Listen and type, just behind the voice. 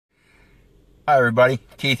Hi everybody,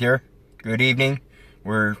 Keith here. Good evening.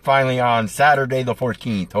 We're finally on Saturday the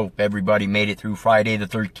 14th. Hope everybody made it through Friday the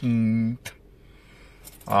 13th.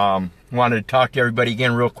 Wanted to talk to everybody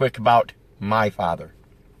again real quick about my father.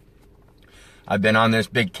 I've been on this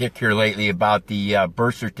big kick here lately about the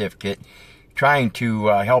birth certificate, trying to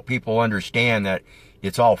help people understand that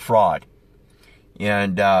it's all fraud.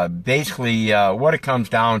 And basically what it comes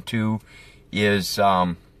down to is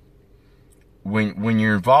when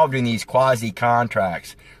you're involved in these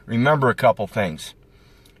quasi-contracts, remember a couple things.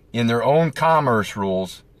 In their own commerce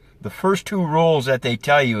rules, the first two rules that they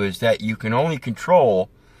tell you is that you can only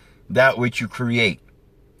control that which you create.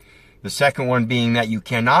 The second one being that you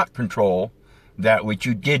cannot control that which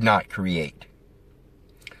you did not create.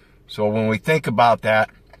 So when we think about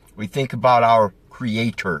that, we think about our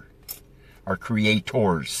creator, our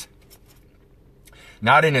creators.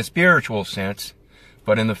 Not in a spiritual sense,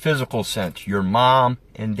 but in the physical sense, your mom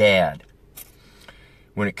and dad.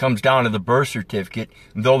 When it comes down to the birth certificate,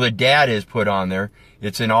 though the dad is put on there,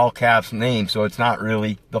 it's in all caps name, so it's not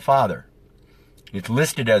really the father. It's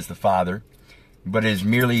listed as the father, but is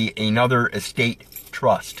merely another estate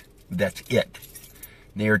trust. That's it.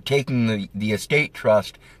 They are taking the estate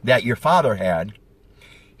trust that your father had,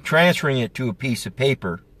 transferring it to a piece of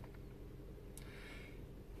paper,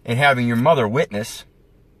 and having your mother witness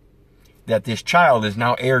that this child is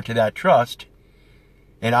now heir to that trust,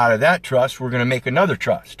 and out of that trust, we're going to make another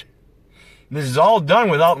trust. And this is all done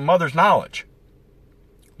without mother's knowledge.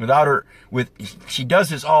 She does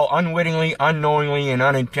this all unwittingly, unknowingly, and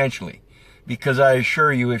unintentionally. Because I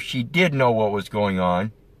assure you, if she did know what was going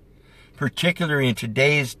on, particularly in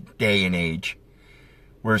today's day and age,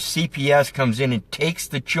 where CPS comes in and takes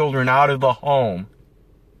the children out of the home,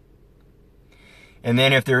 and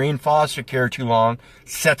then if they're in foster care too long,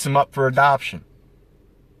 sets them up for adoption.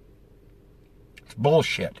 It's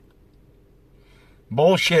bullshit.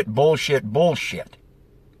 Bullshit, bullshit, bullshit.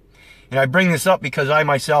 And I bring this up because I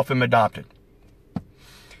myself am adopted.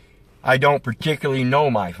 I don't particularly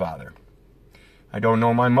know my father. I don't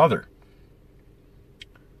know my mother.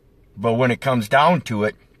 But when it comes down to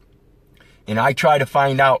it, and I try to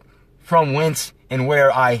find out from whence and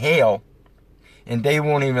where I hail, and they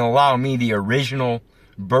won't even allow me the original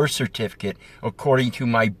birth certificate according to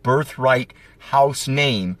my birthright house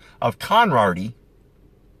name of Conrady,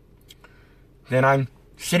 then I'm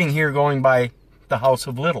sitting here going by the House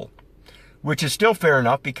of Little, which is still fair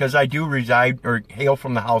enough because I do reside or hail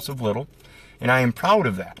from the House of Little, and I am proud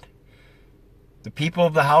of that. The people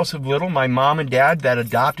of the House of Little, my mom and dad that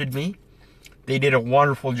adopted me, they did a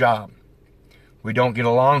wonderful job. We don't get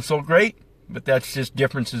along so great, but that's just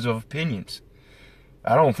differences of opinions.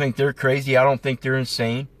 I don't think they're crazy. I don't think they're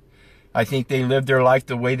insane. I think they live their life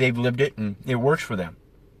the way they've lived it, and it works for them.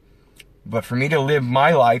 But for me to live my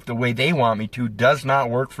life the way they want me to does not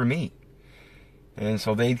work for me. And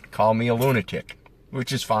so they call me a lunatic,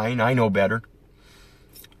 which is fine. I know better.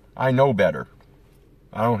 I know better.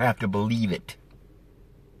 I don't have to believe it.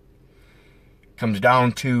 It comes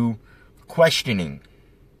down to questioning.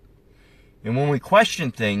 And when we question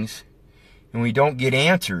things and we don't get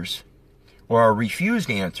answers, or are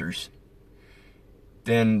refused answers,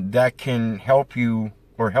 then that can help you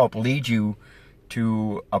or help lead you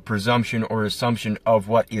to a presumption or assumption of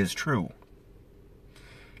what is true.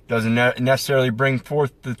 Doesn't necessarily bring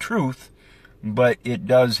forth the truth, but it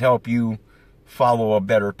does help you follow a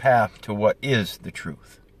better path to what is the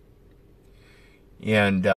truth.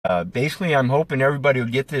 And basically, I'm hoping everybody will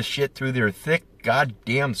get this shit through their thick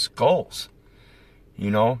goddamn skulls.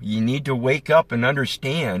 You know, you need to wake up and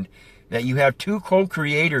understand that you have two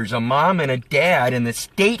co-creators, a mom and a dad, and the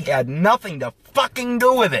state had nothing to fucking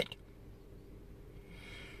do with it.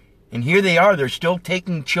 And here they are, they're still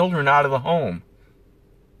taking children out of the home.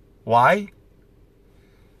 Why?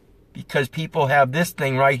 Because people have this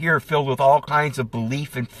thing right here filled with all kinds of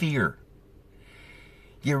belief and fear.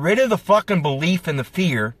 Get rid of the fucking belief and the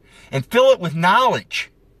fear and fill it with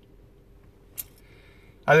knowledge.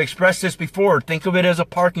 I've expressed this before. Think of it as a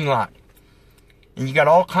parking lot. And you got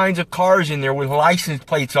all kinds of cars in there with license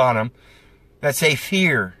plates on them that say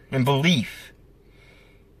fear and belief.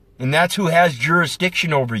 And that's who has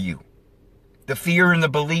jurisdiction over you. The fear and the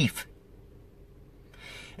belief.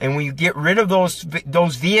 And when you get rid of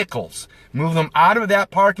those vehicles, move them out of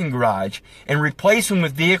that parking garage and replace them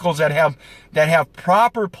with vehicles that have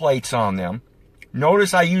proper plates on them.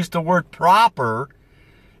 Notice I used the word proper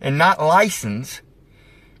and not license,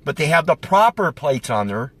 but they have the proper plates on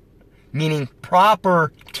there, meaning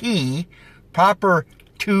proper T, proper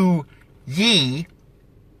to ye,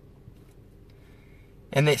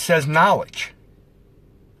 and it says knowledge.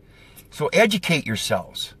 So educate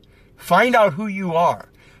yourselves. Find out who you are.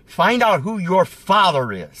 Find out who your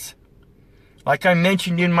father is. Like I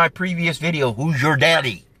mentioned in my previous video, who's your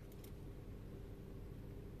daddy?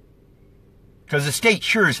 Because the state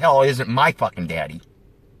sure as hell isn't my fucking daddy.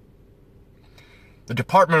 The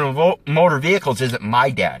Department of Motor Vehicles isn't my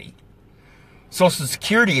daddy. Social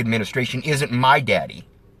Security Administration isn't my daddy.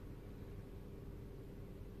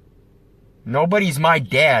 Nobody's my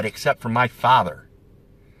dad except for my father.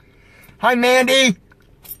 Hi, Mandy.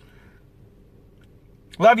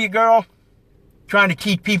 Love you, girl. Trying to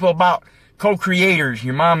teach people about co-creators,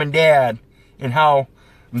 your mom and dad, and how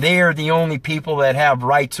they are the only people that have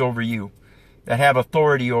rights over you, that have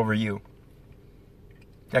authority over you,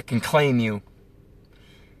 that can claim you.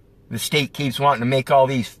 The state keeps wanting to make all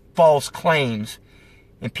these false claims,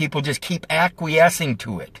 and people just keep acquiescing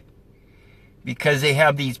to it because they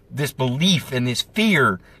have this belief and this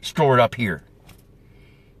fear stored up here.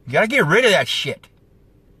 You got to get rid of that shit.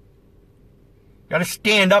 You got to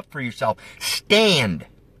stand up for yourself. Stand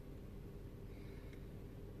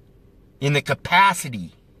in the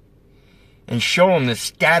capacity and show them the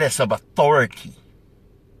status of authority.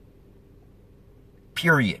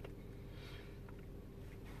 Period.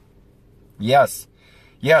 Yes.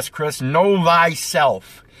 Yes, Chris, know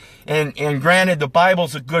thyself. And granted, the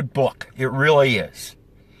Bible's a good book. It really is.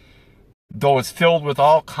 Though it's filled with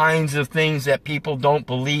all kinds of things that people don't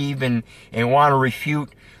believe and want to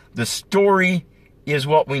refute, the story is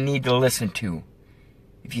what we need to listen to.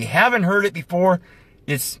 If you haven't heard it before,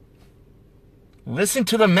 listen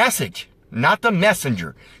to the message, not the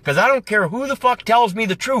messenger. Because I don't care who the fuck tells me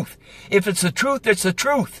the truth. If it's the truth, it's the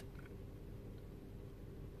truth.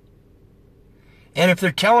 And if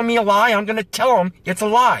they're telling me a lie, I'm going to tell them it's a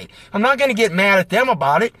lie. I'm not going to get mad at them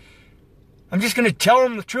about it. I'm just going to tell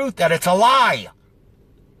them the truth, that it's a lie.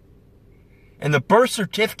 And the birth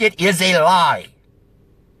certificate is a lie.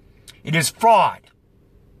 It is fraud.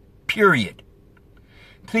 Period.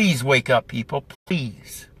 Please wake up, people.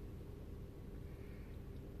 Please.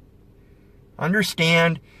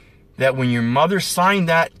 Understand that when your mother signed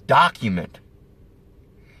that document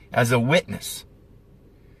as a witness,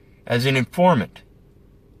 as an informant,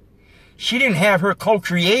 she didn't have her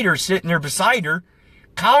co-creator sitting there beside her,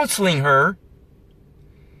 counseling her.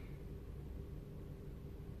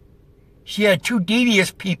 She had two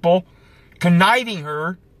devious people conniving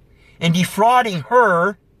her and defrauding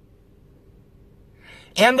her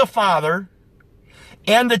and the father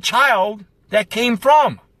and the child that came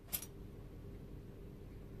from.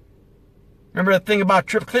 Remember that thing about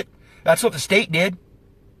triplicate? That's what the state did.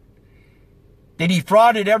 They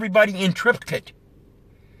defrauded everybody in triplicate.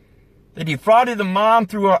 They defrauded the mom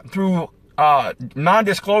through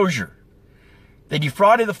non-disclosure. They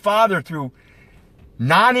defrauded the father through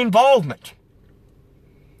non-involvement.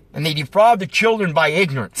 And they defraud the children by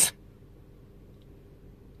ignorance.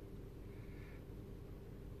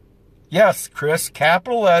 Yes, Chris,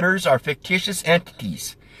 capital letters are fictitious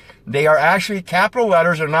entities. They are actually, capital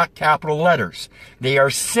letters are not capital letters. They are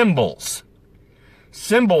symbols.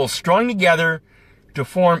 Symbols strung together to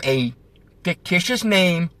form a fictitious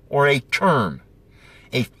name or a term.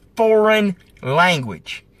 A foreign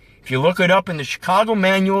language. If you look it up in the Chicago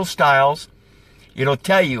Manual of Styles, it'll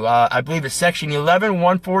tell you, I believe it's section 11,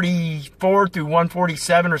 144 through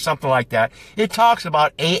 147 or something like that. It talks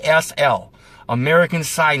about ASL, American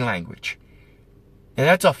Sign Language. And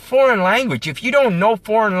that's a foreign language. If you don't know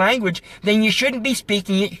foreign language, then you shouldn't be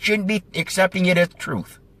speaking it. You shouldn't be accepting it as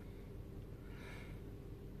truth.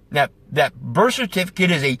 That birth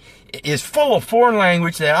certificate is full of foreign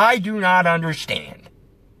language that I do not understand.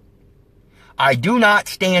 I do not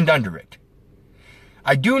stand under it.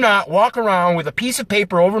 I do not walk around with a piece of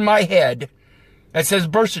paper over my head that says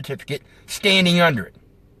birth certificate standing under it.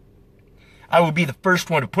 I will be the first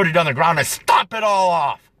one to put it on the ground and stomp it all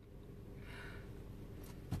off.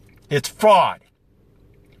 It's fraud.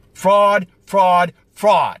 Fraud, fraud,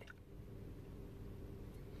 fraud.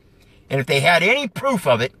 And if they had any proof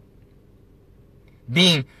of it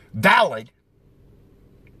being valid,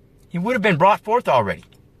 it would have been brought forth already.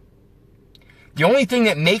 The only thing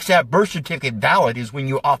that makes that birth certificate valid is when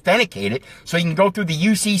you authenticate it so you can go through the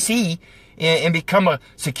UCC and become a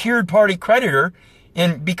secured party creditor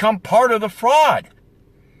and become part of the fraud.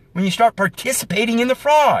 When you start participating in the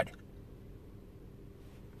fraud.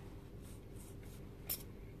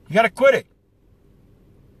 You got to quit it.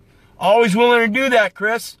 Always willing to do that,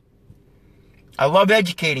 Chris. I love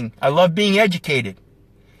educating. I love being educated.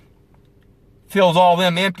 Fills all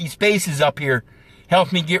them empty spaces up here.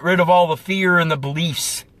 Helps me get rid of all the fear and the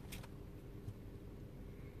beliefs.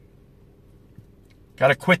 Got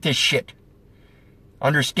to quit this shit.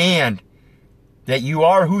 Understand That you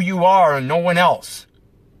are who you are and no one else.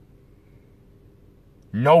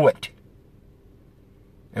 Know it.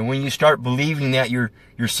 And when you start believing that you're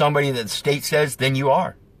somebody that the state says, then you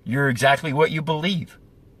are. You're exactly what you believe.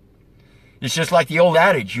 It's just like the old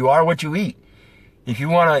adage, you are what you eat. If you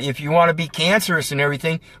wanna be cancerous and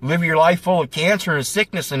everything, live your life full of cancer and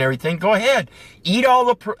sickness and everything, go ahead. Eat all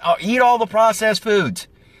the processed foods.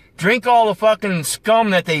 Drink all the fucking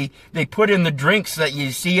scum that they put in the drinks that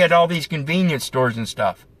you see at all these convenience stores and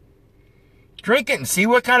stuff. Drink it and see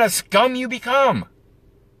what kind of scum you become.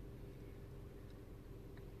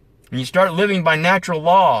 And you start living by natural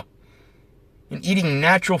law and eating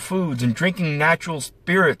natural foods and drinking natural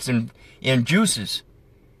spirits and juices.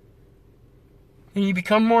 And you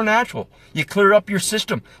become more natural. You clear up your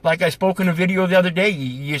system. Like I spoke in a video the other day,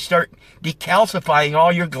 you start decalcifying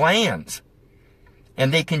all your glands.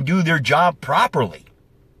 And they can do their job properly.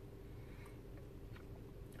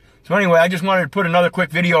 So anyway, I just wanted to put another quick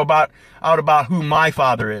video out about who my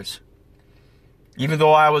father is. Even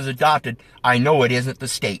though I was adopted, I know it isn't the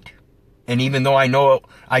state. And even though I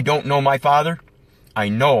don't know my father, I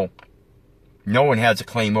know no one has a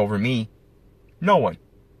claim over me. No one.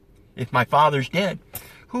 If my father's dead,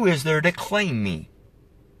 who is there to claim me?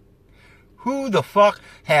 Who the fuck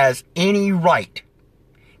has any right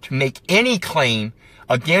to make any claim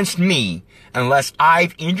against me unless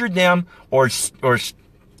I've injured them or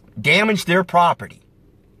damaged their property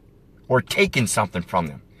or taken something from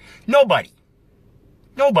them? Nobody.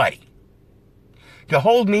 Nobody. To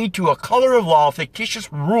hold me to a color of law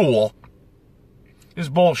fictitious rule is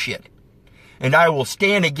bullshit. And I will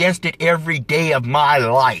stand against it every day of my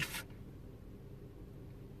life.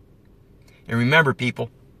 And remember, people,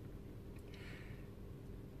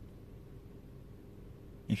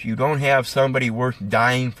 if you don't have somebody worth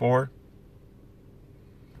dying for,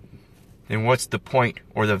 then what's the point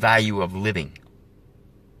or the value of living?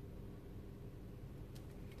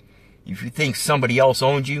 If you think somebody else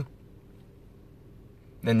owns you,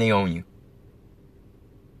 then they own you.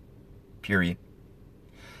 Period.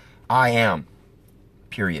 I am.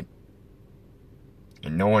 Period.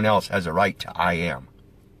 And no one else has a right to I am.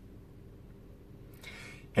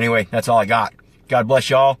 Anyway, that's all I got. God bless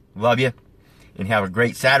y'all. Love you. And have a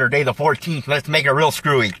great Saturday the 14th. Let's make it real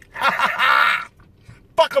screwy.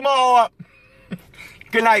 Fuck them all up.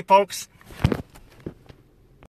 Good night, folks.